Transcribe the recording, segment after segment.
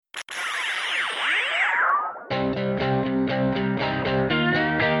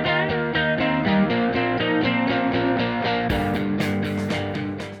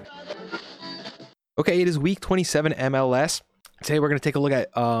Okay, it is week 27 MLS. Today we're going to take a look at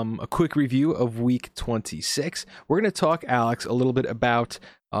a quick review of week 26. We're going to talk, Alex, a little bit about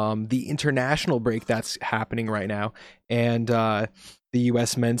the international break that's happening right now, and the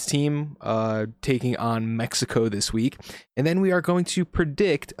US men's team taking on Mexico this week. And then we are going to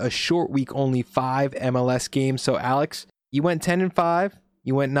predict a short week, only 5 MLS games. So, Alex, you went 10-5,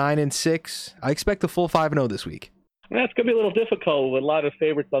 you went 9-6. I expect a full 5-0 this week. That's going to be a little difficult with a lot of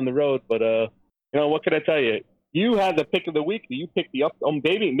favorites on the road, but what can I tell you? You had the pick of the week. You picked the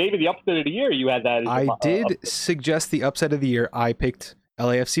maybe the upset of the year. You had that. I did suggest the upset of the year. I picked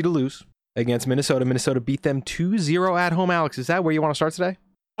LAFC to lose against Minnesota. Minnesota beat them 2-0 at home. Alex, is that where you want to start today?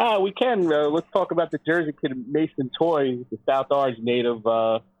 We can. Let's talk about the Jersey kid, Mason Toy, the South Orange native.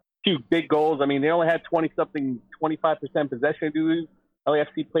 2 big goals. I mean, they only had 25% possession.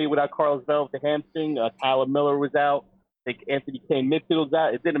 LAFC played without Carlos Vela with the hamstring. Tyler Miller was out. I think Anthony Kane midfield was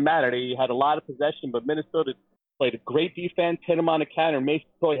out. It didn't matter. They had a lot of possession, but Minnesota played a great defense, hit him on the counter. Mason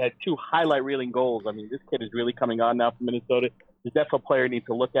Toy had 2 highlight-reeling goals. I mean, this kid is really coming on now for Minnesota. He's definitely a player you need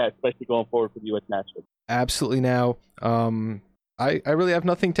to look at, especially going forward for the U.S. national. Absolutely. Now, I really have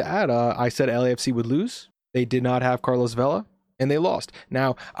nothing to add. I said LAFC would lose. They did not have Carlos Vela, and they lost.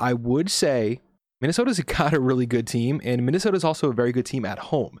 Now, I would say Minnesota's got a really good team, and Minnesota's also a very good team at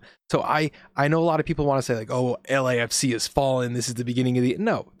home. So I know a lot of people want to say, like, oh, LAFC has fallen. This is the beginning of the...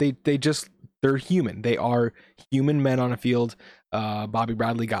 No, they're human. They are human men on a field. Bobby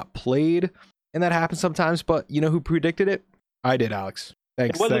Bradley got played, and that happens sometimes, but you know who predicted it? I did, Alex.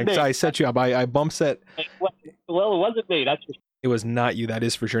 Thanks. I set you up. I bump set. Well, it wasn't me. That's for sure. It was not you. That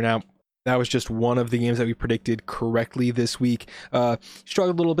is for sure. Now, that was just one of the games that we predicted correctly this week.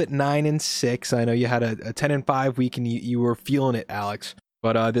 Struggled a little bit, 9-6. I know you had a 10-5 week, and you were feeling it, Alex.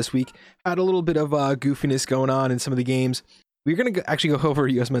 But this week had a little bit of goofiness going on in some of the games. We're going to actually go over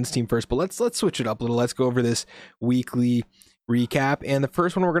U.S. men's team first, but let's switch it up a little. Let's go over this weekly recap. And the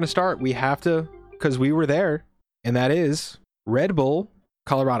first one we're going to start, we have to, because we were there, and that is Red Bull,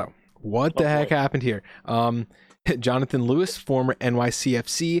 Colorado. What the heck happened here? Jonathan Lewis, former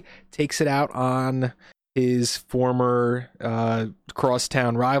NYCFC, takes it out on his former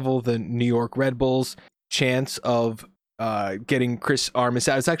crosstown rival, the New York Red Bulls. Chance of getting Chris Armas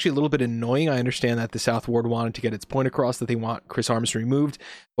out. It's actually a little bit annoying. I understand that the South Ward wanted to get its point across that they want Chris Armas removed,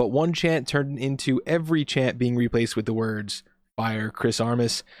 but one chant turned into every chant being replaced with the words, "Fire Chris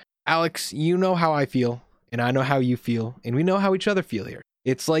Armas." Alex, you know how I feel, and I know how you feel, and we know how each other feel here.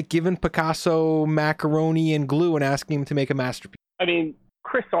 It's like giving Picasso macaroni and glue and asking him to make a masterpiece. I mean,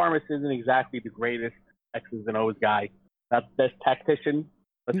 Chris Armas isn't exactly the greatest X's and O's guy. Not the best tactician.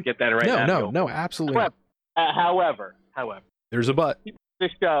 Let's get that right now. No, absolutely not. However, there's a but.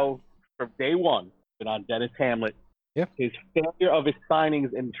 This show, from day one, been on Dennis Hamlet. Yeah. His failure of his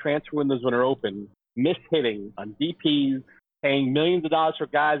signings and transfer windows when they're open, mishitting on DPs, paying millions of dollars for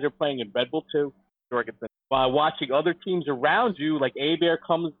guys who are playing in Red Bull 2, Jorgensen, while watching other teams around you, like A-Bear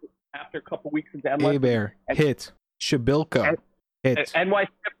comes after a couple weeks into MLS. A-Bear, hit. Shabilko, hit.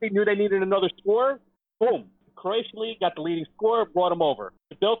 NYCFC knew they needed another scorer. Boom. Croatian League got the leading scorer, brought him over.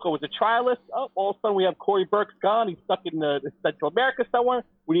 Shabilko was a trialist. Oh, all of a sudden we have Corey Burke's gone. He's stuck in Central America somewhere.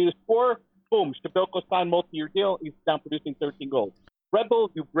 We need a scorer. Boom. Shabilko signed multi-year deal. He's now producing 13 goals. Red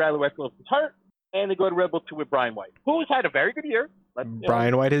Bull do Bradley Westfield is hurt, and they go to Red Bull 2 with Brian White, who's had a very good year.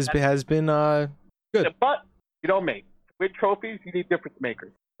 Brian White has been good. But you don't make. To win trophies, you need difference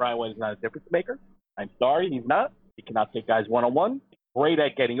makers. Brian White is not a difference maker. I'm sorry, he's not. He cannot take guys one-on-one. Great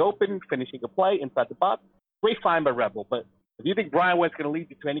at getting open, finishing a play inside the box. Great find by Red Bull. But if you think Brian White's going to lead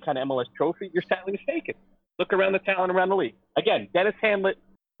you to any kind of MLS trophy, you're sadly mistaken. Look around the talent around the league. Again, Dennis Hamlet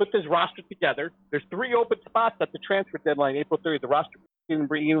puts his roster together. There's 3 open spots at the transfer deadline, April 30th. The roster didn't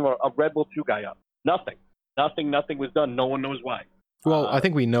bring even a Red Bull 2 guy up. Nothing was done. No one knows why. Well, I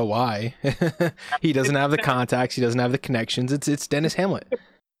think we know why. He doesn't have the contacts. He doesn't have the connections. It's Dennis Hamlet.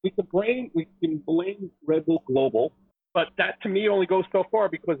 We can blame Red Bull Global, but that to me only goes so far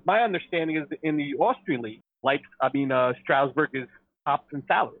because my understanding is that in the Austrian league, Strasbourg is top in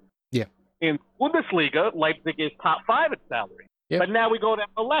salary. Yeah. In Bundesliga, Leipzig is top 5 in salary. Yep. But now we go to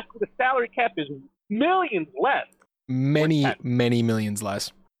MLS, where the salary cap is millions less. Many millions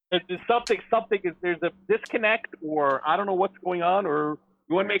less. There's there's a disconnect, or I don't know what's going on, or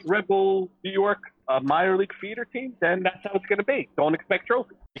you want to make Red Bull New York a minor league feeder team, then that's how it's going to be. Don't expect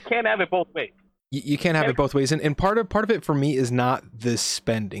trophies. You can't have it both ways. You can't have it both ways. And part of it for me is not the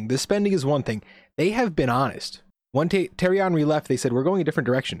spending. The spending is one thing. They have been honest. Terry Henry left, they said, we're going a different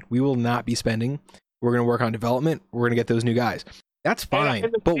direction. We will not be spending. We're going to work on development. We're going to get those new guys. That's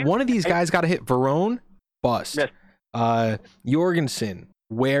fine. But one of these guys got to hit. Verone, bust. Yes. Jorgensen,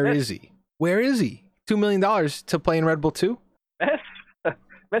 where is he? $2 million to play in Red Bull 2? And,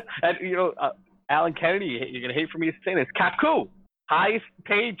 Alan Kennedy, you're going to hate for me to say this. Kaku, highest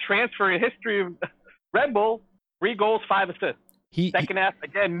paid transfer in history of Red Bull, 3 goals, 5 assists. Second half,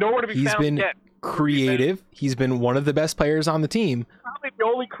 again, nowhere to be found. He's been creative. He's been one of the best players on the team. Probably the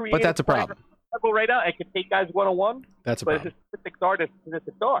only creative but that's a problem. Red Bull right now, I can take guys one-on-one. That's a problem. But his statistics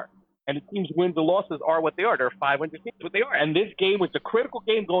are. And the team's wins and losses are what they are. They're 500 teams, what they are. And this game was a critical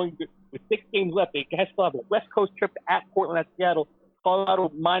game going with 6 games left. They still have a West Coast trip at Portland, at Seattle.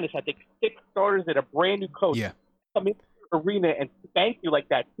 Colorado minus, I think, 6 starters and a brand new coach. Yeah. Come into the arena and thank you like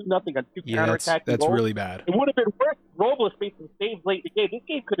that. 2-0 on 2 counterattacks. That's really bad. It would have been worse. Robles made some saves late in the game. This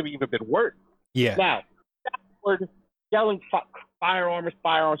game could have even been worse. Yeah. Now, we're yelling firearms.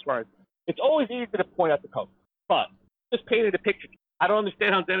 It's always easy to point out the coach. But just painted a picture. I don't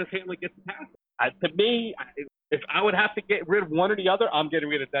understand how Dennis Hamlin gets the pass. To me, if I would have to get rid of one or the other, I'm getting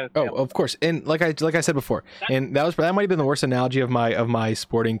rid of Dennis Hamlin. Of course. And like I said before, and that might have been the worst analogy of my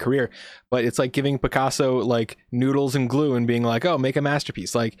sporting career, but it's like giving Picasso like noodles and glue and being like, oh, make a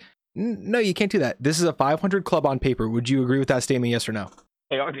masterpiece. Like, no, you can't do that. This is a 500 club on paper. Would you agree with that statement? Yes or no?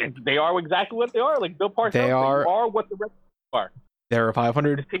 They are exactly what they are. Like Bill Parcells, they are what the Red Bull are. They're a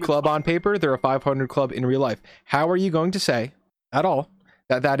 500 club on paper. They're a 500 club in real life. How are you going to say at all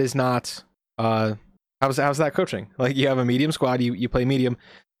that is not how's that coaching? Like, you have a medium squad, you play medium,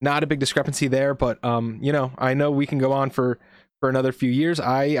 not a big discrepancy there, but I know we can go on for another few years.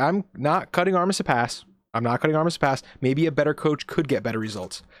 I'm not cutting Armas a pass. Maybe a better coach could get better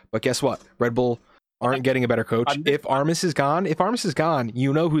results, but guess what? Red Bull aren't getting a better coach. If Armas is gone,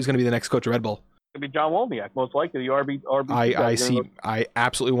 you know who's going to be the next coach of Red Bull. It's going to be John Wolniak, most likely, the RB. I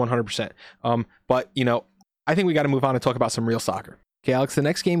absolutely 100%. But I think we got to move on and talk about some real soccer. Okay, Alex, the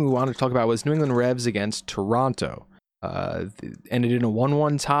next game we wanted to talk about was New England Revs against Toronto. Ended in a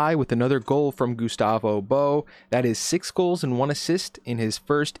 1-1 tie with another goal from Gustavo Bo. That is 6 goals and 1 assist in his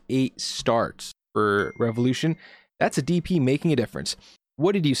first 8 starts for Revolution. That's a DP making a difference.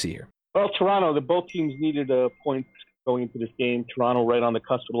 What did you see here? Well, Toronto, both teams needed points going into this game. Toronto right on the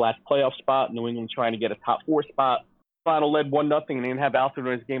cusp of the last playoff spot. New England trying to get a top 4 spot. Toronto led 1-0 and they didn't have Alfred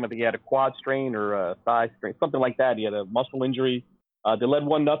in his game. I think he had a quad strain or a thigh strain, something like that. He had a muscle injury. They led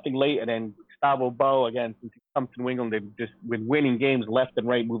 1-0 late, and then Gustavo Bo, again, since he comes to New England, they've just been winning games left and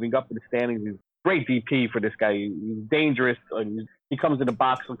right, moving up in the standings. He's great DP for this guy. He's dangerous. He comes in the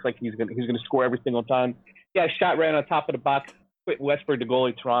box, looks like he's gonna score every single time. Yeah, shot right on top of the box. Quit Westberg, the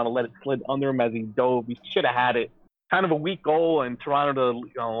goalie, Toronto, let it slid under him as he dove. He should have had it. Kind of a weak goal, and Toronto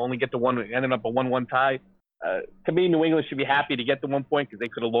to only get the one, ended up a 1-1 tie. To me, New England should be happy to get the 1 point because they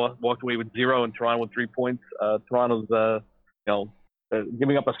could have walked away with 0 and Toronto with 3 points. Toronto's,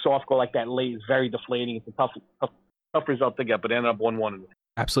 giving up a soft goal like that late is very deflating. It's a tough result to get, but it ended up 1-1.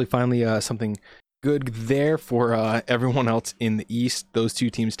 Absolutely. Finally, something good there for everyone else in the East. Those 2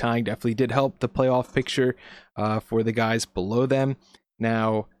 teams tying definitely did help the playoff picture for the guys below them.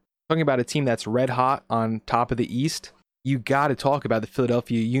 Now, talking about a team that's red hot on top of the East, you got to talk about the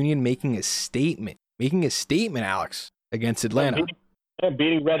Philadelphia Union making a statement, Alex, against Atlanta.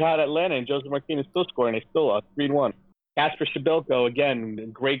 Beating red hot Atlanta, and Joseph Martinez still scoring. They still 3-1. Casper Shabilko,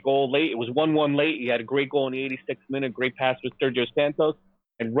 again, great goal late. It was 1-1 late. He had a great goal in the 86th minute, great pass with Sergio Santos.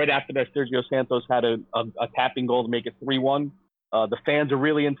 And right after that, Sergio Santos had a tapping goal to make it 3-1. The fans are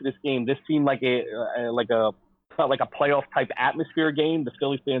really into this game. This seemed like a playoff type atmosphere game. The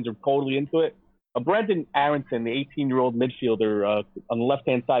Philly fans are totally into it. Brendan Aronson, the 18-year-old midfielder on the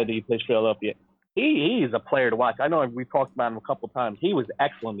left-hand side that he plays Philadelphia, he is a player to watch. I know we've talked about him a couple times. He was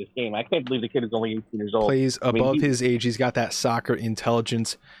excellent in this game. I can't believe the kid is only 18 years old. Plays above his age. He's got that soccer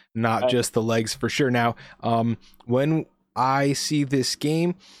intelligence, not just the legs for sure. Now, when I see this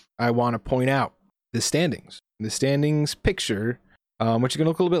game, I want to point out the standings. The standings picture, which is going to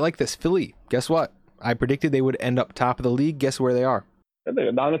look a little bit like this. Philly, guess what? I predicted they would end up top of the league. Guess where they are? They're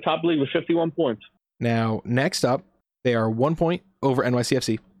on the top of the league with 51 points. Now, next up, they are 1 point over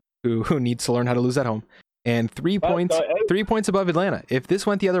NYCFC. Who needs to learn how to lose at home, and 3 points above Atlanta. If this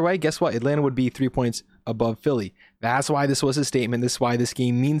went the other way, guess what? Atlanta would be 3 points above Philly. That's why this was a statement. This is why this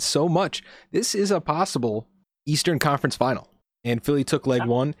game means so much. This is a possible Eastern Conference final, and Philly took leg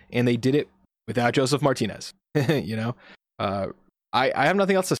 1, and they did it without Joseph Martinez. I have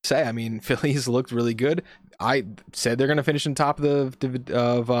nothing else to say. I mean, Philly's looked really good. I said they're going to finish in top of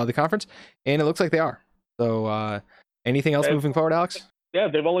the conference, and it looks like they are. So, anything else moving forward, Alex? Yeah,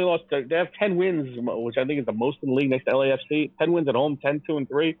 they've only lost. They have 10 wins, which I think is the most in the league next to LAFC. 10 wins at home, 10-2-3.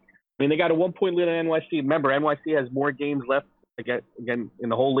 I mean, they got a 1 point lead on NYC. Remember, NYC has more games left again in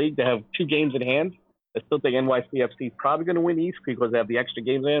the whole league. They have 2 games in hand. I still think NYCFC is probably going to win East because they have the extra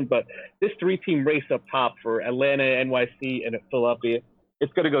games in. But this 3-team race up top for Atlanta, NYC, and Philadelphia,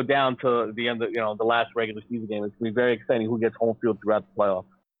 it's going to go down to the end of the last regular season game. It's going to be very exciting who gets home field throughout the playoffs.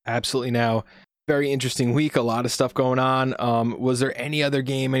 Absolutely. Now, very interesting week. A lot of stuff going on. Was there any other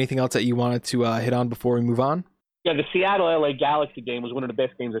game, anything else that you wanted to hit on before we move on? Yeah, the Seattle-LA Galaxy game was one of the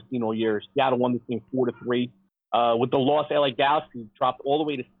best games I've seen all year. Seattle won this game 4-3. With the loss, LA Galaxy dropped all the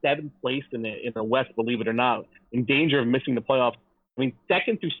way to 7th place in the West, believe it or not, in danger of missing the playoffs. I mean,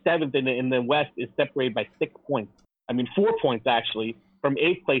 2nd through 7th in the West is separated by 6 points. I mean, 4 points, actually. From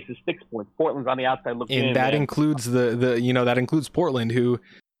 8th place is 6 points. Portland's on the outside looking in. And that includes that includes Portland, who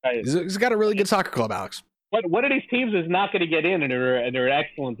has got a really good soccer club, Alex. One of these teams is not going to get in, and they're an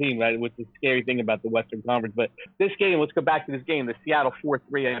excellent team, right, which is the scary thing about the Western Conference. But this game, let's go back to this game, the Seattle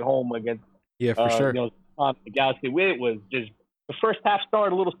 4-3 at home against sure. The Galaxy. It was just the first half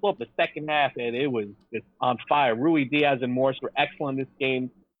started a little slow, the second half, and it was just on fire. Rui Diaz and Morris were excellent in this game.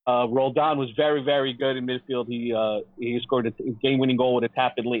 Roldan was very, very good in midfield. He scored his game-winning goal with a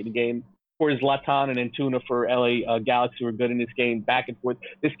tap in late in the game. For his Latan and Antuna for LA Galaxy were good in this game, back and forth.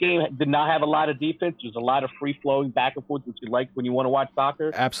 This game did not have a lot of defense. There's a lot of free-flowing back and forth, which you like when you want to watch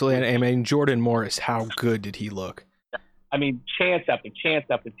soccer. Absolutely. And I mean, Jordan Morris, how good did he look? I mean, chance after chance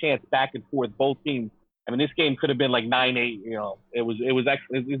after chance, back and forth, both teams. I mean, this game could have been like 9-8. It was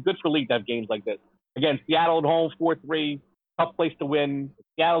excellent. It was good for league to have games like this. Again, Seattle at home, 4-3, tough place to win.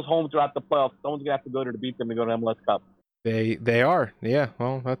 Seattle's home throughout the playoffs. Someone's gonna have to go there to beat them to go to MLS Cup. They are, yeah.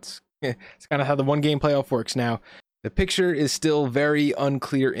 Well, it's kind of how the one-game playoff works now. The picture is still very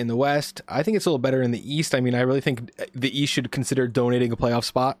unclear in the West. I think it's a little better in the East. I mean, I really think the East should consider donating a playoff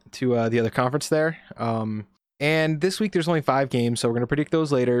spot to the other conference there. And this week there's only 5 games, so we're going to predict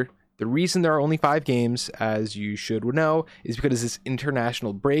those later. The reason there are only 5 games, as you should know, is because this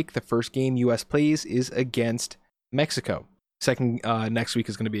international break. The first game U.S. plays is against Mexico. Second next week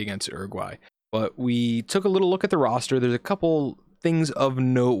is going to be against Uruguay. But we took a little look at the roster. There's a couple things of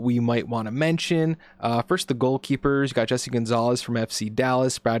note we might want to mention. First, the goalkeepers. You got Jesse Gonzalez from FC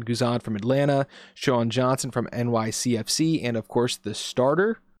Dallas, Brad Guzan from Atlanta, Sean Johnson from NYCFC, and of course the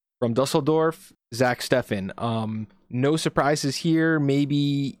starter from Dusseldorf, Zach Steffen. No surprises here.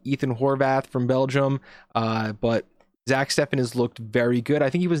 Maybe Ethan Horvath from Belgium, but Zach Steffen has looked very good. I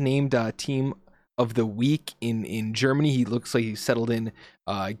think he was named Team of the Week in Germany. He looks like he's settled in.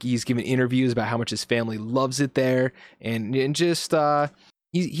 He's given interviews about how much his family loves it there, and just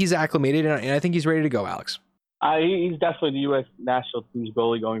he's acclimated, and I think he's ready to go, Alex. He's definitely the U.S. national team's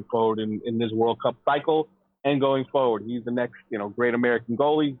goalie going forward in this World Cup cycle and going forward. He's the next great American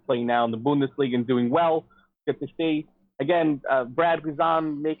goalie, playing now in the Bundesliga and doing well. Good to see. Again, Brad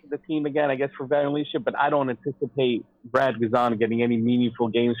Guzan making the team again, I guess, for veteran leadership, but I don't anticipate Brad Guzan getting any meaningful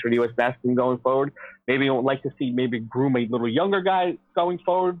games for the U.S. national team going forward. Maybe I would like to see groom a little younger guy going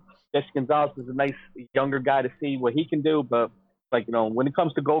forward. Jesse Gonzalez is a nice younger guy to see what he can do, but when it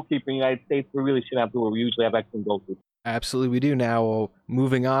comes to goalkeeping in the United States, we really shouldn't have to. We usually have excellent goalkeepers. Absolutely, we do. Now,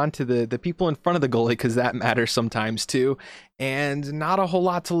 moving on to the people in front of the goalie, because that matters sometimes too, and not a whole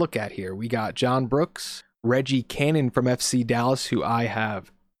lot to look at here. We got John Brooks, Reggie Cannon from FC Dallas, who I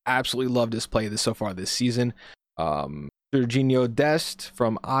have absolutely loved his play so far this season. Serginho Dest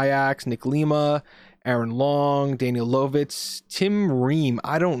from Ajax, Nick Lima, Aaron Long, Daniel Lovitz, Tim Ream.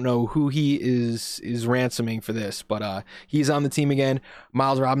 I don't know who he is ransoming for this, but he's on the team again.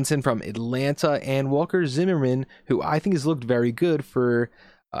 Miles Robinson from Atlanta, and Walker Zimmerman, who I think has looked very good for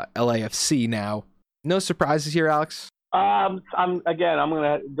LAFC. Now, no surprises here, Alex? I'm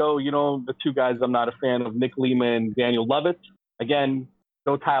gonna go. The 2 guys I'm not a fan of, Nick Lima and Daniel Lovitz. Again,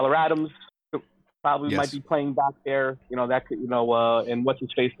 no Tyler Adams. Probably might be playing back there. That could. And what's his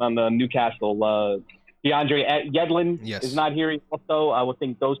face on the Newcastle? DeAndre Yedlin is not here. Also, I would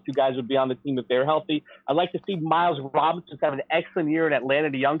think those 2 guys would be on the team if they're healthy. I'd like to see Miles Robinson have an excellent year in Atlanta,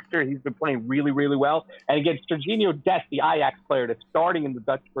 the youngster. He's been playing really, really well. And again, Serginho Dest, the Ajax player that's starting in the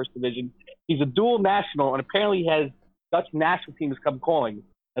Dutch First Division. He's a dual national, and apparently he has Dutch national team has come calling.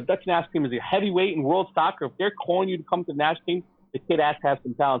 The Dutch national team is a heavyweight in world soccer. If they're calling you to come to the national team, the kid has to have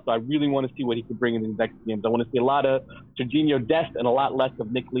some talent. So I really want to see what he can bring in the next games. I want to see a lot of Serginho Dest and a lot less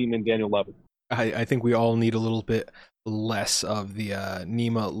of Nick Lehman and Daniel Lovitz. I think we all need a little bit less of the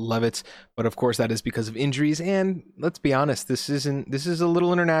Nima Levitz, but of course that is because of injuries. And let's be honest, this is a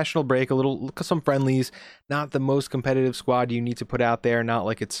little international break, some friendlies, not the most competitive squad you need to put out there, not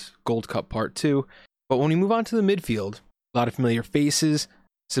like it's Gold Cup Part 2. But when we move on to the midfield, a lot of familiar faces.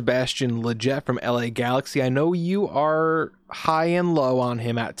 Sebastian Lletget from LA Galaxy. I know you are high and low on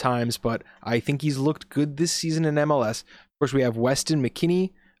him at times, but I think he's looked good this season in MLS. Of course, we have Weston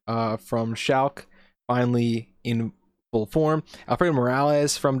McKennie from Schalke. finally in full form. Alfredo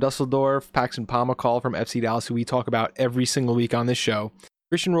Morales from Dusseldorf, Paxton Pomacall from FC Dallas, who we talk about every single week on this show.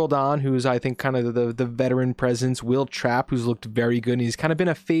 Christian Roldan, who's I think kind of the veteran presence. Will Trapp, who's looked very good, and he's kind of been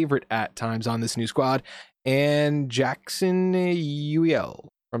a favorite at times on this new squad. And Jackson Uel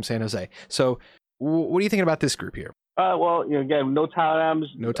from San Jose. So what are you thinking about this group here? Well, again, no Tyler Adams.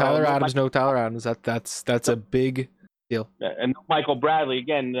 No Tyler Adams. That's a big deal. And Michael Bradley,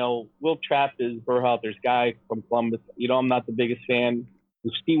 again, Will Trapp is Berhalter's guy from Columbus. I'm not the biggest fan.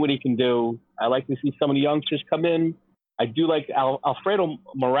 We'll see what he can do. I like to see some of the youngsters come in. I do like Alfredo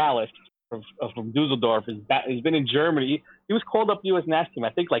Morales from Dusseldorf. He's been in Germany. He was called up U.S. national team. I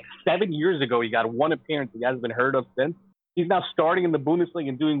think like 7 years ago. He got one appearance. He hasn't been heard of since. He's now starting in the Bundesliga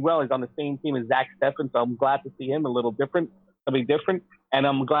and doing well. He's on the same team as Zach Steffen, so I'm glad to see him something different. And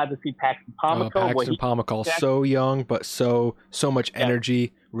I'm glad to see Paxton Pomacall. Paxton Pomacall, so young, but so much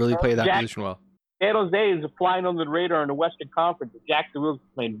energy. Really played that position well. San Jose is flying under the radar in the Western Conference. Jackson Wills is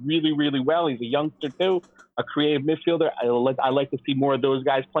playing really, really well. He's a youngster, too, a creative midfielder. I like to see more of those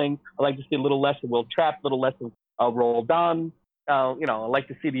guys playing. I like to see a little less of Will Trapp, a little less of Roldan. I like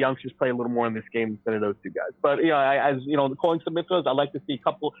to see the youngsters play a little more in this game instead of those two guys. But, calling some midfielders, I like to see a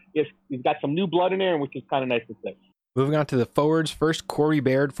couple. He's got some new blood in there, which is kind of nice to see. Moving on to the forwards. First, Corey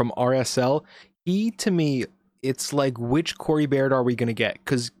Baird from RSL. He, to me, it's like, which Corey Baird are we going to get?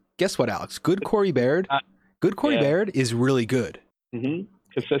 Because guess what, Alex? Good Corey Baird Baird is really good. Mm-hmm.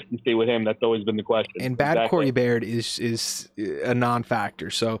 Consistency with him, that's always been the question. And bad Corey Baird is a non-factor.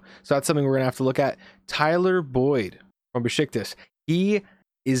 So that's something we're going to have to look at. Tyler Boyd from Besiktas. He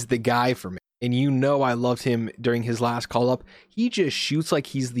is the guy for me. And I loved him during his last call-up. He just shoots like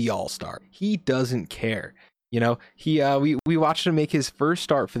he's the all-star. He doesn't care. We watched him make his first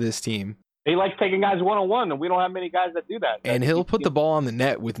start for this team. He likes taking guys one-on-one, and we don't have many guys that do that. And he'll put the ball on the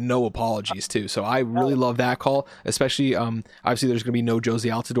net with no apologies, too. So I really love that call, especially, obviously, there's going to be no Josie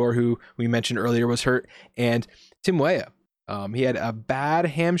Altidore, who we mentioned earlier was hurt, and Tim Weah. He had a bad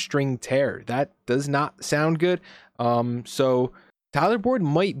hamstring tear. That does not sound good. So Tyler Boyd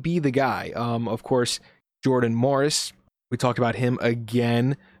might be the guy. Of course, Jordan Morris, we talked about him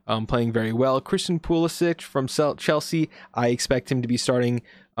again, playing very well. Christian Pulisic from Chelsea, I expect him to be starting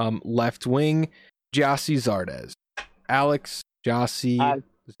left wing. Jossie Zardes. Alex Jossie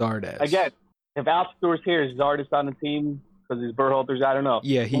Zardes. Again, if Altidore's here, is Zardes on the team because he's Berhalter's? I don't know.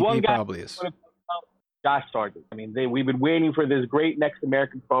 Yeah, he probably is. Josh Sargent. I mean, we've been waiting for this great next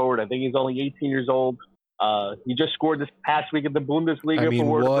American forward. I think he's only 18 years old. He just scored this past week in the Bundesliga. I mean,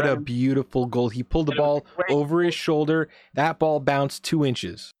 what a beautiful goal. He pulled the ball over his shoulder. That ball bounced 2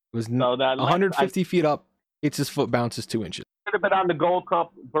 inches. It was 150 feet up. Hits his foot, bounces 2 inches. Should have been on the Gold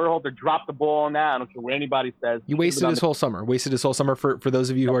Cup. Berhalter dropped the ball on that. I don't care what anybody says. You wasted his whole summer. For those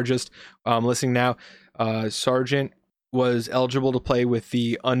of you who are just listening now, Sargent was eligible to play with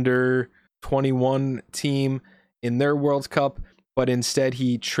the under-21 team in their World Cup, but instead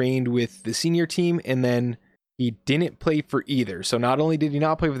he trained with the senior team, and then he didn't play for either. So not only did he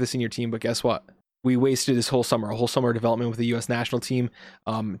not play for the senior team, but guess what? We wasted his whole summer, development with the U.S. national team.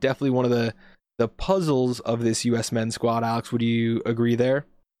 Definitely one of the puzzles of this U.S. men's squad. Alex, would you agree there?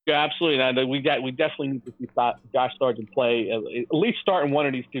 Yeah, absolutely. We definitely need to see Josh Sargent play, at least start in one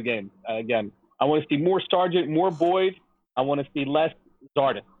of these two games. Again, I want to see more Sargent, more Boyd. I want to see less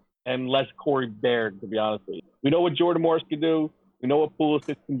Zardes and less Corey Baird, to be honest with you. We know what Jordan Morris can do. We know what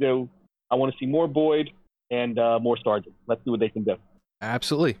Pulisic can do. I want to see more Boyd and more Sargent. Let's see what they can do.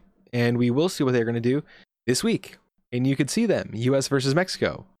 Absolutely. And we will see what they're going to do this week. And you could see them, U.S. versus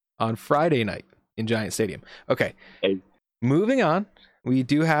Mexico, on Friday night in Giant Stadium. Okay, moving on. We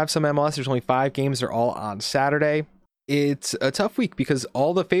do have some MLS. There's only 5 games. They're all on Saturday. It's a tough week because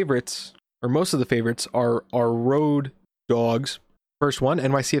all the favorites, or most of the favorites, are road dogs. First one,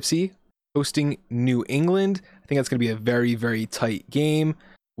 NYCFC hosting New England. I think that's going to be a very, very tight game.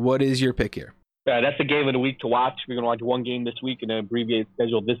 What is your pick here? That's the game of the week to watch. We're going to watch one game this week in an abbreviated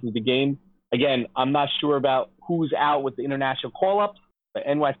schedule. This is the game. Again, I'm not sure about who's out with the international call-ups. But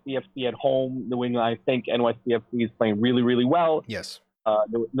NYCFC at home, New England, I think NYCFC is playing really, really well. Yes.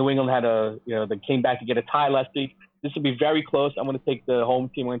 New England had they came back to get a tie last week. This will be very close. I'm going to take the home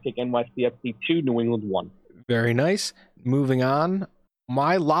team. I'm going to take NYCFC 2, New England 1. Very nice. Moving on.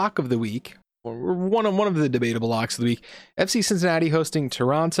 My lock of the week, or one of the debatable locks of the week, FC Cincinnati hosting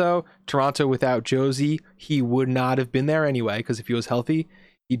Toronto. Toronto without Josie, he would not have been there anyway, because if he was healthy,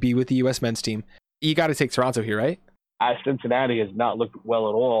 he'd be with the U.S. men's team. You got to take Toronto here, right? Cincinnati has not looked well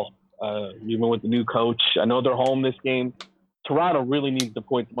at all, even with the new coach. I know they're home this game. Toronto really needs the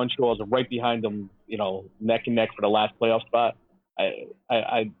points. Montreal's right behind them, neck and neck for the last playoff spot.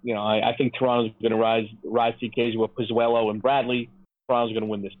 I think Toronto's going to rise to the occasion with Pizzuello and Bradley. Toronto's going to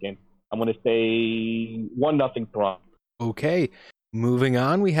win this game. I'm going to say 1-0 Toronto. Okay, moving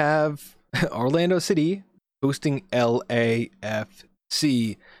on, we have Orlando City hosting LAFC.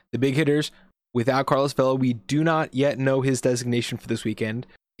 The big hitters, without Carlos Vela, we do not yet know his designation for this weekend.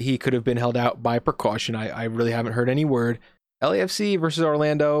 He could have been held out by precaution. I really haven't heard any word. LAFC versus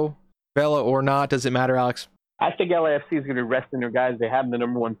Orlando, Vela or not, does it matter, Alex? I think LAFC is going to be resting their guys. They have the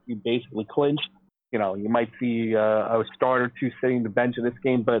number one seed basically clinched. You might see a start or two sitting the bench in this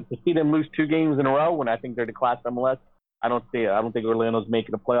game, but to see them lose 2 games in a row when I think they're the class MLS, I don't think Orlando's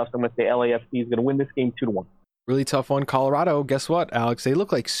making the playoffs. I'm going to say LAFC is going to win this game 2-1. Really tough one. Colorado, guess what, Alex? They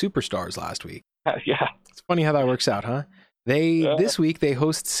look like superstars last week. Yeah. It's funny how that works out, huh? This week they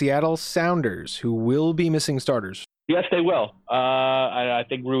host Seattle Sounders, who will be missing starters. Yes, they will. I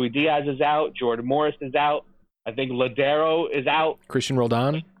think Rui Diaz is out. Jordan Morris is out. I think Ladero is out. Christian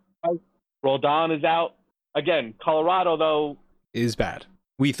Roldan is out. Again, Colorado, though, is bad.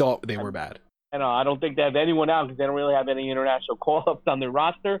 We thought they were bad. I don't think they have anyone out because they don't really have any international call-ups on their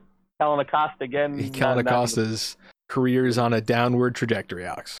roster. Kellen Acosta, again. Kellen Acosta's career is on a downward trajectory,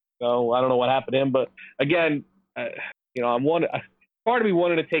 Alex. So I don't know what happened to him. But, again, part of me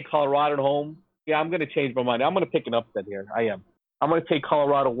wanted to take Colorado at home. Yeah, I'm going to change my mind. I'm going to pick an upset here. I am. I'm going to take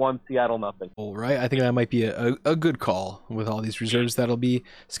Colorado 1, Seattle 0. All right. I think that might be a good call with all these reserves that'll be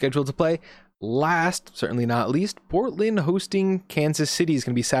scheduled to play. Last, certainly not least, Portland hosting Kansas City is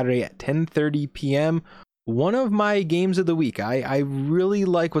going to be Saturday at 10:30 p.m. One of my games of the week. I really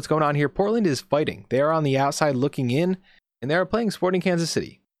like what's going on here. Portland is fighting. They are on the outside looking in, and they are playing Sporting Kansas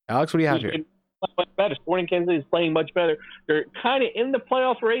City. Alex, what do you have here? Much better. Sporting Kansas City is playing much better. They're kind of in the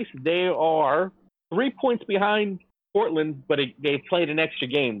playoff race. They are 3 points behind Portland, but they played an extra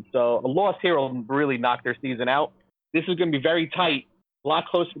game. So a loss here will really knock their season out. This is going to be very tight, a lot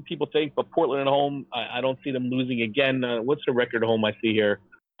closer than people think, but Portland at home, I don't see them losing again. What's the record at home I see here?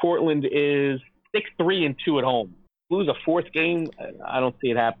 Portland is 6-3-2 at home. Lose a 4th game, I don't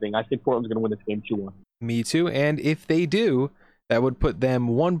see it happening. I think Portland's going to win this game 2-1. Me too, and if they do, that would put them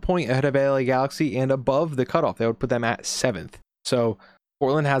 1 point ahead of LA Galaxy and above the cutoff. That would put them at 7th. So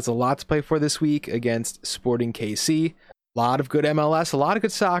Portland has a lot to play for this week against Sporting KC. A lot of good MLS, a lot of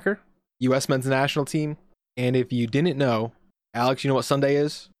good soccer, U.S. men's national team. And if you didn't know, Alex, you know what Sunday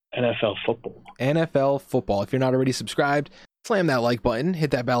is? NFL football. NFL football. If you're not already subscribed, slam that like button,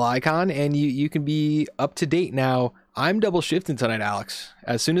 hit that bell icon, and you can be up to date now. I'm double shifting tonight, Alex.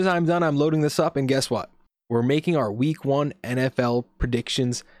 As soon as I'm done, I'm loading this up, and guess what? We're making our Week 1 NFL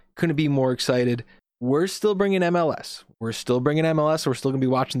predictions. Couldn't be more excited. We're still bringing MLS. We're still going to be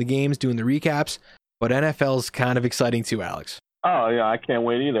watching the games, doing the recaps, but NFL's kind of exciting too, Alex. Oh, yeah, I can't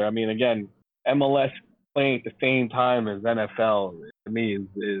wait either. I mean, again, MLS playing at the same time as NFL, to me,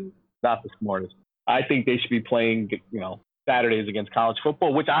 is not the smartest. I think they should be playing, Saturdays against college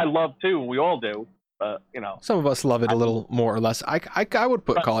football, which I love too. We all do. Some of us love it a little more or less. I would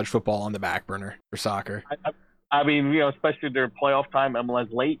put college football on the back burner for soccer. I mean, especially their playoff time, MLS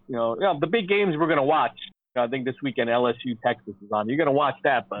late. The big games we're going to watch. I think this weekend LSU Texas is on. You're going to watch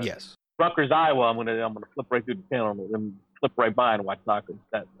that, but yes. Rutgers Iowa, I'm going to flip right through the channel and flip right by and watch soccer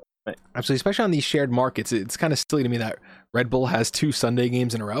instead. Absolutely, especially on these shared markets. It's kind of silly to me that Red Bull has 2 Sunday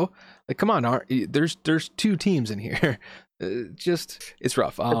games in a row. Like, come on, there's 2 teams in here. It's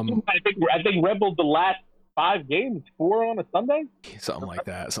rough. I think Red Bull the last 5 games, 4 on a Sunday, something like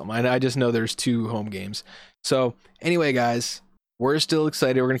that. I just know there's 2 home games. So anyway, guys, we're still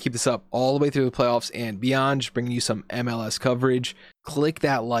excited. We're gonna keep this up all the way through the playoffs and beyond. Just bringing you some MLS coverage. Click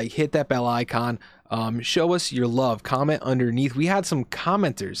that like, hit that bell icon. Show us your love. Comment underneath. We had some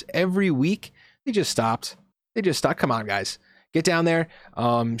commenters every week. They just stopped. Come on, guys. Get down there.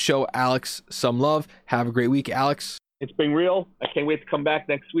 Show Alex some love. Have a great week, Alex. It's been real. I can't wait to come back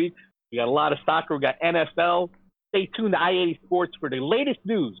next week. We got a lot of soccer. We got NFL. Stay tuned to I-80 Sports for the latest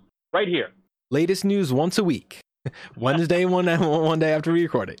news right here. Latest news once a week. Wednesday, one day after we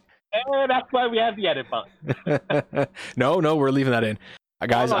record it. And that's why we have the edit button. No, we're leaving that in.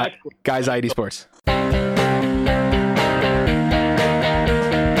 Guys, I-80 Sports.